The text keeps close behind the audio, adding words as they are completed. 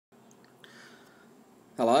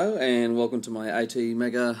Hello and welcome to my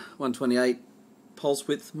ATMEGA 128 pulse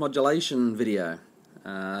width modulation video.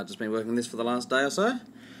 I've just been working on this for the last day or so.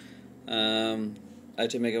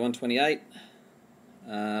 ATMEGA 128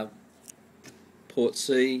 port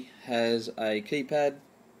C has a keypad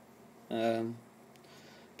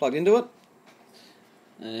plugged into it,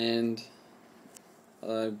 and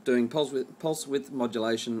doing pulse width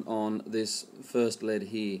modulation on this first lead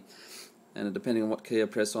here, and depending on what key I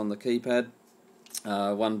press on the keypad,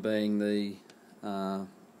 one being the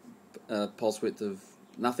pulse width of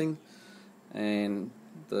nothing, and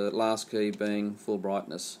the last key being full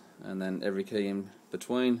brightness, and then every key in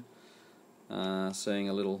between seeing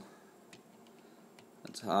a little.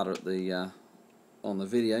 It's harder at the on the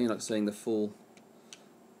video, you're not seeing the full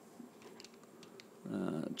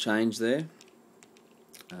change there,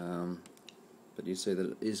 but you see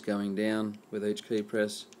that it is going down with each key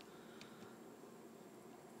press.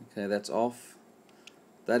 Okay, that's off.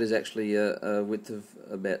 That is actually a width of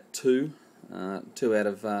about 2 out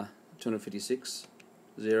of 256,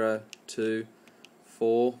 0, 2,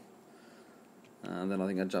 4, and then I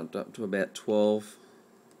think I jumped up to about 12,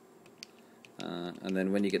 and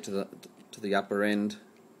then when you get to the upper end,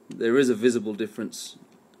 there is a visible difference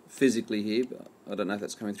physically here, but I don't know if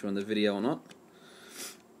that's coming through on the video or not.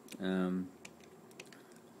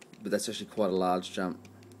 But that's actually quite a large jump.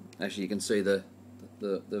 Actually, you can see the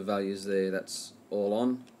values there. That's all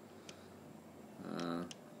on,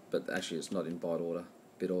 but actually it's not in byte order,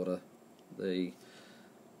 bit order. The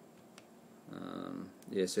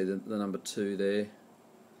yeah, see the number 2 there.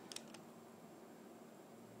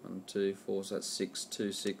 1, 2, 4, so that's 6,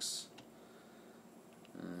 2, 6.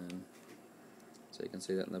 So you can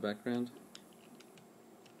see that in the background.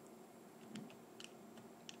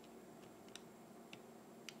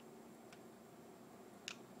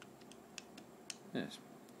 Yes.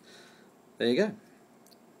 There you go.